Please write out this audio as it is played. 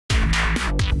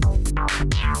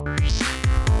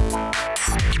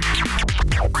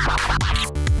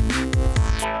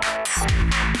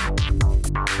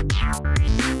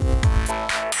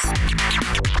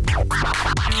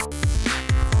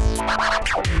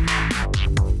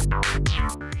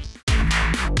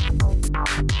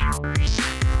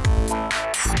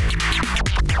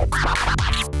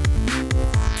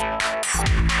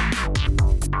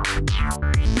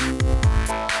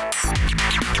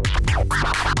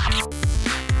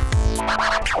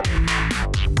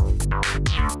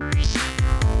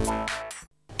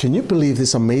Can you believe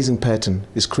this amazing pattern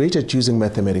is created using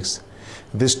mathematics?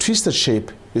 This twisted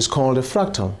shape is called a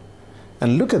fractal.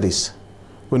 And look at this.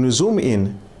 When we zoom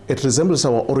in, it resembles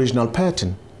our original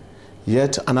pattern.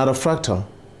 Yet another fractal.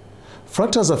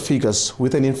 Fractals are figures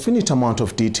with an infinite amount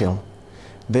of detail.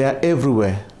 They are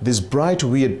everywhere, these bright,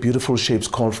 weird, beautiful shapes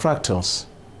called fractals.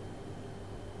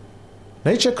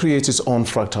 Nature creates its own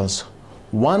fractals.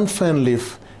 One fern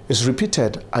leaf is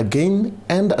repeated again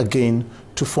and again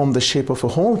to form the shape of a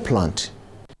whole plant.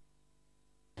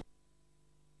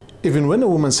 Even when a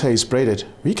woman's hair is braided,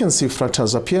 we can see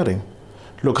fractals appearing.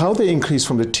 Look how they increase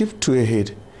from the tip to her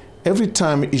head, every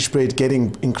time each braid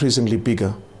getting increasingly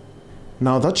bigger.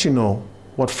 Now that you know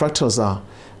what fractals are,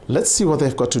 let's see what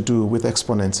they've got to do with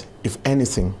exponents, if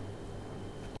anything.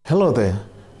 Hello there,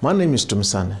 my name is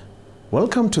Dumisane.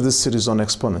 Welcome to this series on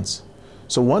exponents.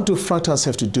 So what do fractals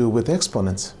have to do with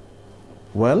exponents?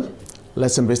 Well,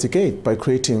 let's investigate by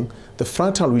creating the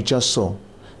fractal we just saw.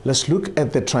 Let's look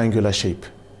at the triangular shape.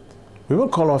 We will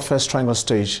call our first triangle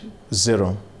stage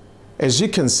 0. As you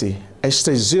can see, at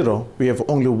stage 0, we have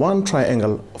only one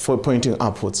triangle for pointing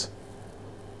upwards.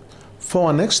 For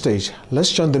our next stage,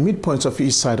 let's join the midpoints of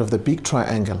each side of the big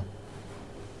triangle.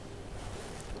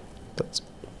 That's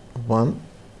 1,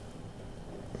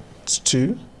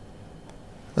 2,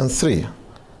 and 3.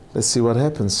 Let's see what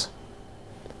happens.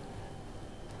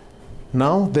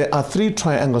 Now there are 3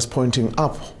 triangles pointing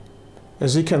up.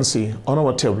 As you can see on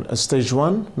our table, at stage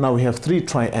 1, now we have 3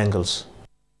 triangles.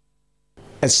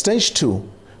 At stage 2,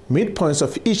 midpoints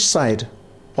of each side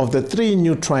of the 3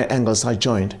 new triangles are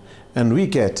joined, and we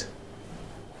get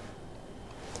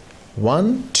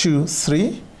 1, 2,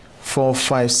 3, 4,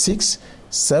 5, 6,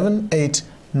 7, 8,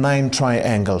 9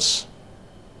 triangles.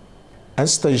 At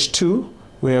stage 2,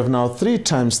 we have now 3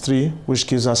 times 3, which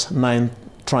gives us 9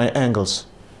 triangles.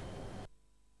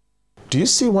 Do you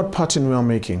see what pattern we are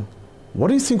making? What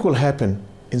do you think will happen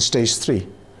in stage 3?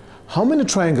 How many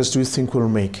triangles do you think we'll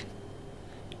make?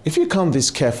 If you count this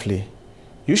carefully,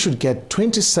 you should get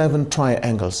 27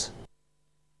 triangles.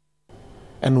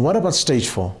 And what about stage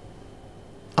 4?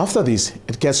 After this,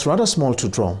 it gets rather small to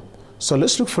draw. So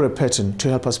let's look for a pattern to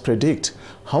help us predict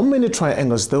how many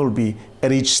triangles there will be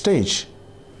at each stage.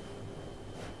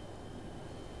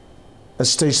 At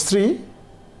stage 3,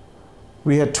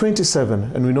 we had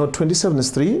 27, and we know 27 is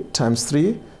 3 times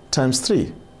 3 times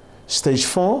 3. Stage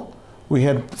 4, we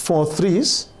had 4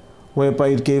 3s, whereby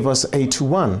it gave us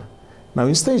 81. Now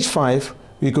in stage 5,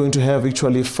 we're going to have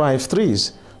actually 5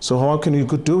 3s. So how can we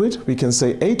do it? We can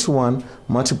say 81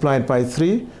 multiplied by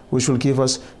 3, which will give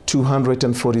us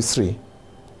 243.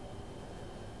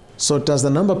 So does the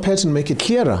number pattern make it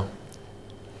clearer?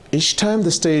 Each time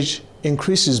the stage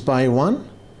increases by 1,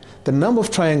 the number of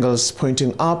triangles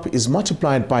pointing up is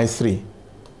multiplied by 3.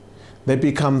 They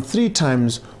become 3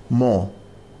 times more.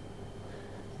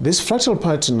 This fractal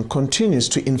pattern continues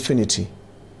to infinity.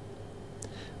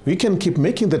 We can keep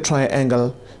making the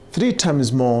triangle 3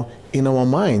 times more in our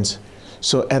minds.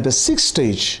 So at the 6th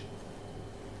stage,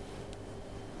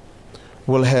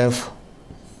 we'll have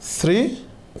 3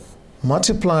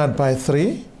 multiplied by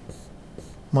 3,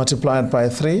 multiplied by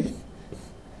 3,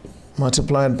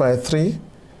 multiplied by 3.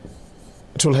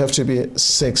 It will have to be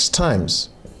 6 times.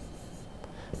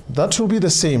 That will be the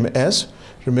same as,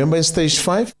 remember in stage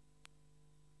 5,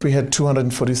 we had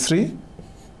 243.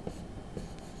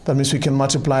 That means we can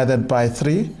multiply that by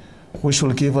 3, which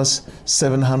will give us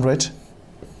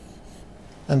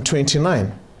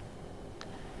 729.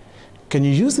 Can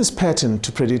you use this pattern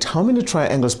to predict how many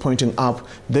triangles pointing up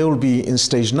there will be in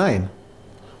stage 9?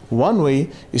 One way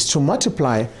is to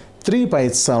multiply 3 by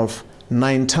itself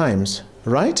 9 times,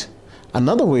 right?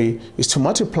 Another way is to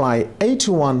multiply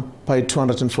 81 by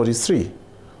 243.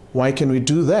 Why can we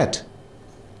do that?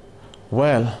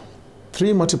 Well,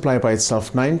 3 multiplied by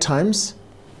itself 9 times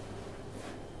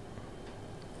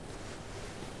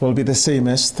will be the same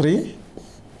as 3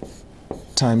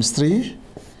 times 3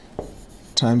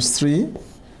 times 3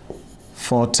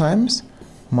 4 times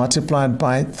multiplied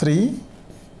by 3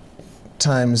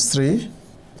 times 3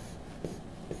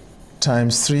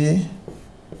 times 3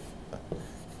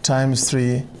 times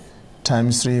 3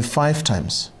 times 3, 5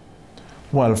 times.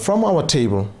 Well, from our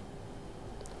table,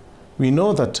 we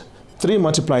know that 3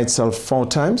 multiplied itself 4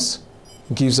 times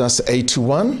gives us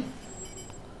 81,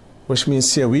 which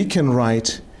means here we can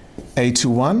write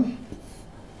 81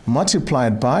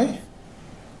 multiplied by,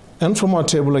 and from our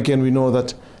table again we know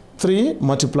that 3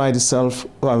 multiplied itself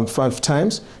 5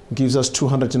 times gives us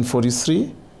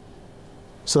 243.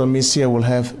 So that means here we'll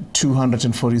have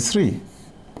 243.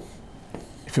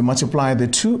 If you multiply the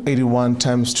 281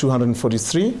 times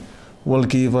 243 will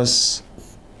give us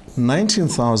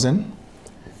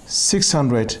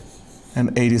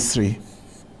 19,683.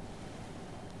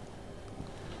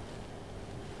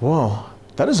 Wow,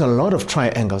 that is a lot of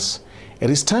triangles. It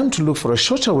is time to look for a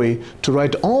shorter way to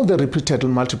write all the repeated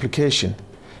multiplication.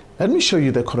 Let me show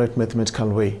you the correct mathematical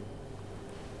way.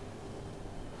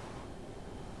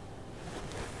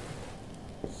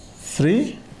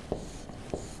 3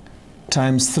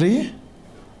 times 3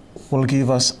 will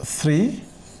give us 3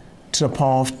 to the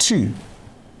power of 2.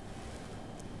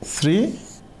 3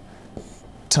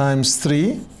 times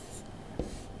 3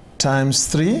 times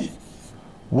 3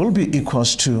 will be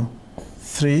equals to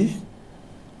 3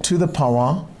 to the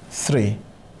power 3.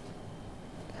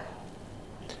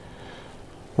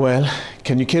 Well,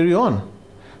 can you carry on?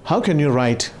 How can you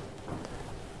write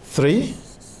 3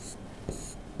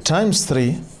 times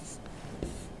 3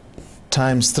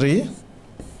 times 3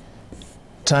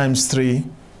 times 3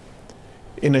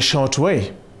 in a short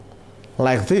way,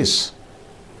 like this?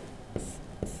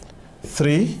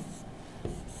 3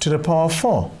 to the power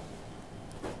 4.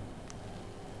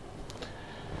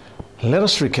 Let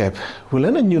us recap. We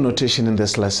learned a new notation in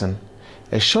this lesson,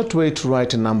 a short way to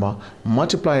write a number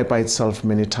multiplied by itself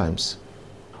many times.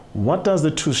 What does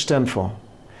the 2 stand for?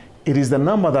 It is the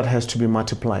number that has to be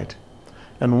multiplied.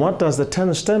 And what does the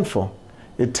 10 stand for?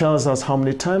 It tells us how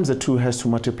many times the 2 has to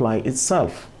multiply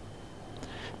itself.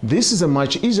 This is a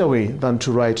much easier way than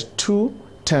to write 2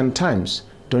 10 times,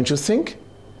 don't you think?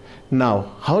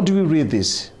 Now, how do we read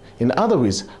this? In other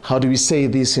words, how do we say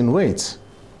this in weights?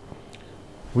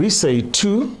 We say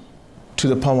 2 to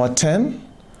the power 10.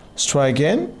 Let's try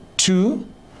again. 2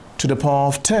 to the power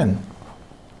of 10.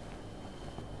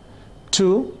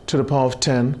 2 to the power of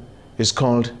 10 is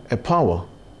called a power.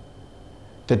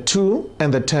 The 2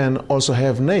 and the 10 also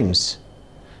have names.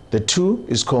 The 2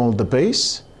 is called the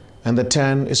base and the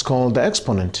 10 is called the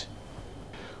exponent.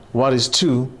 What is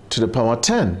 2 to the power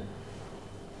 10?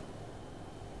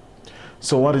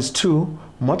 So what is 2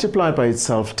 multiplied by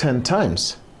itself 10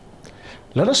 times?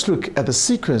 Let us look at the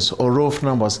sequence or row of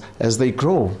numbers as they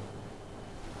grow.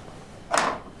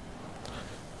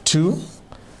 2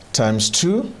 times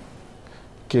 2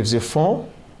 gives you 4.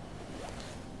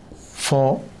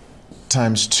 4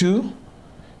 times 2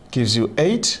 gives you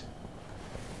 8.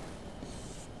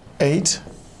 8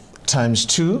 times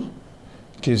 2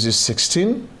 gives you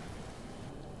 16.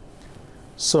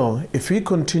 So if we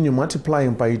continue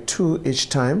multiplying by 2 each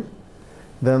time,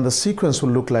 then the sequence will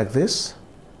look like this: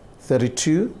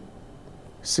 32,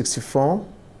 64,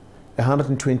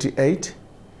 128,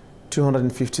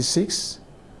 256,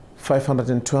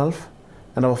 512,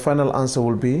 and our final answer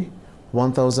will be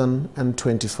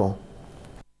 1024.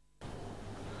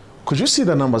 Could you see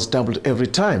the numbers doubled every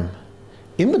time?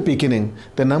 In the beginning,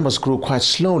 the numbers grew quite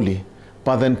slowly,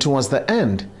 but then towards the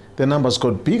end, the numbers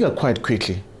got bigger quite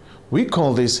quickly. We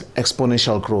call this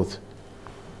exponential growth.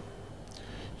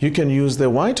 You can use the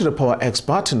y to the power x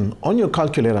button on your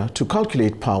calculator to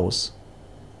calculate powers.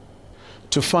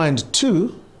 To find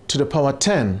 2 to the power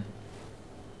 10,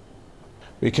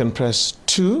 we can press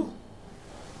 2,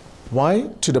 y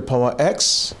to the power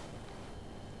x,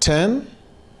 10,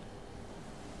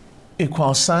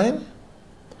 equal sign.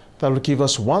 That will give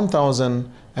us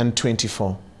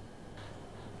 1024.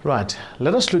 Right,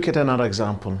 let us look at another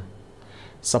example.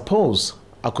 Suppose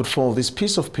I could fold this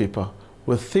piece of paper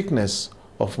with thickness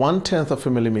of 1/10 of a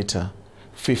millimeter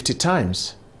 50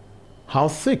 times. How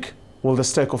thick will the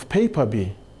stack of paper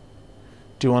be?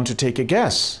 Do you want to take a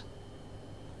guess?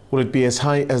 Will it be as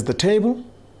high as the table?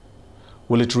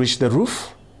 Will it reach the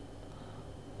roof?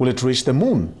 Will it reach the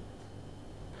moon?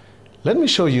 Let me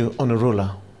show you on a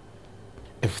ruler.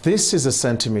 If this is a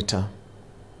centimeter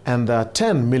and there are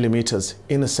 10 millimeters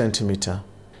in a centimeter,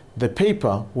 the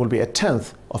paper will be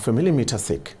 1/10 of a millimeter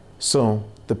thick. So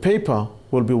the paper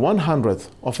will be 1/100th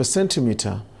of a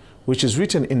centimeter, which is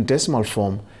written in decimal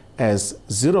form as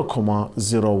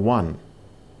 0,01.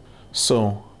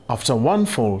 So after one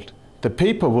fold, the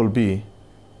paper will be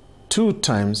 2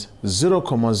 times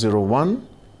 0,01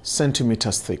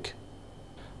 centimeters thick.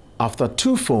 After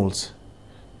 2 folds,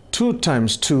 2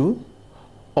 times 2,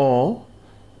 or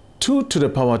 2 to the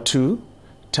power 2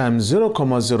 times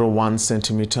 0,01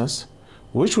 centimeters,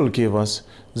 which will give us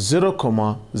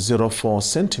 0,04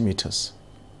 centimeters.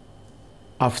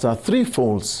 After 3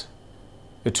 folds,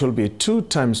 it will be 2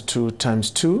 times 2 times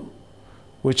 2,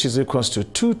 which is equals to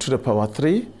 2 to the power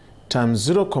 3 times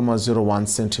 0,01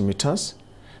 centimeters,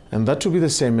 and that will be the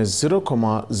same as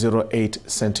 0,08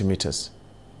 centimeters.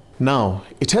 Now,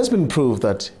 it has been proved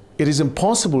that it is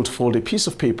impossible to fold a piece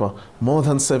of paper more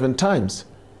than 7 times.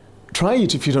 Try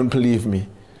it if you don't believe me.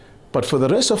 But for the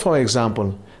rest of our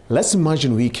example, let's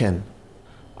imagine we can.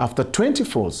 After 20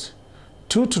 folds,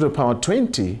 2 to the power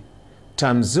 20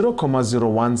 times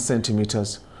 0,01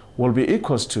 centimeters will be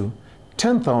equals to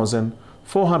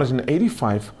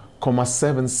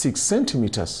 10,485,76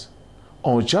 centimeters,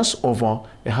 or just over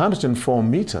 104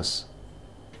 meters.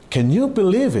 Can you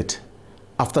believe it?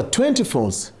 After 20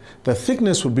 folds, the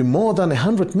thickness would be more than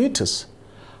 100 meters.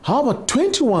 How about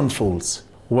 21 folds?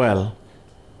 Well,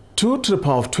 2 to the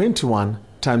power of 21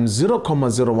 times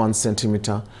 0,01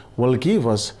 centimeter will give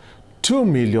us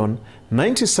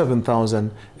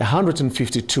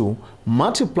 2,097,152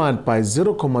 multiplied by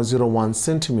 0,01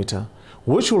 centimeter,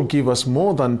 which will give us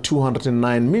more than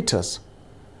 209 meters.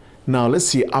 Now let's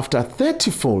see, after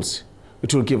 30 folds,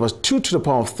 it will give us 2 to the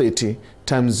power of 30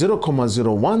 times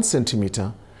 0,01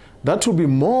 centimeter. That will be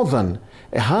more than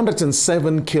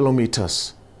 107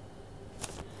 kilometers.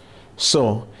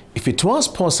 So, if it was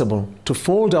possible to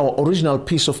fold our original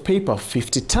piece of paper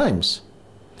 50 times,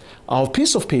 our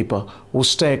piece of paper will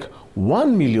stack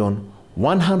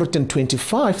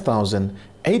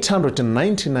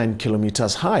 1,125,899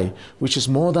 kilometers high, which is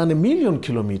more than 1,000,000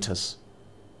 kilometers.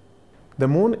 The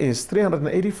moon is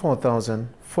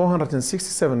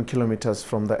 384,467 kilometers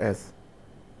from the Earth.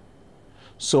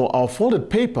 So our folded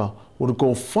paper would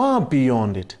go far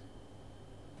beyond it.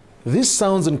 This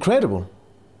sounds incredible,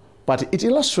 but it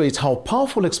illustrates how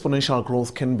powerful exponential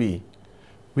growth can be.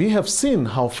 We have seen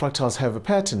how fractals have a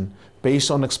pattern based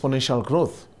on exponential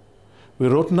growth. We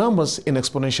wrote numbers in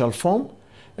exponential form,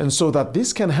 and so that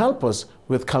this can help us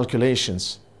with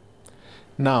calculations.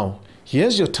 Now,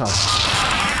 here's your task.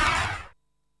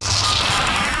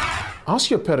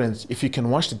 Ask your parents if you can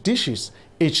wash the dishes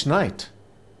each night.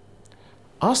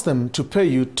 Ask them to pay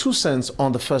you 2 cents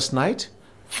on the first night,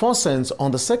 4 cents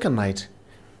on the second night,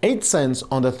 8 cents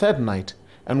on the third night,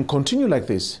 and continue like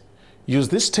this. Use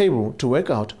this table to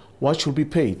work out what you'll be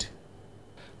paid.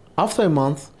 After a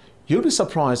month, you'll be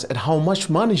surprised at how much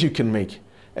money you can make.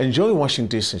 Enjoy washing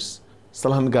dishes.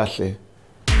 Salahan gahle.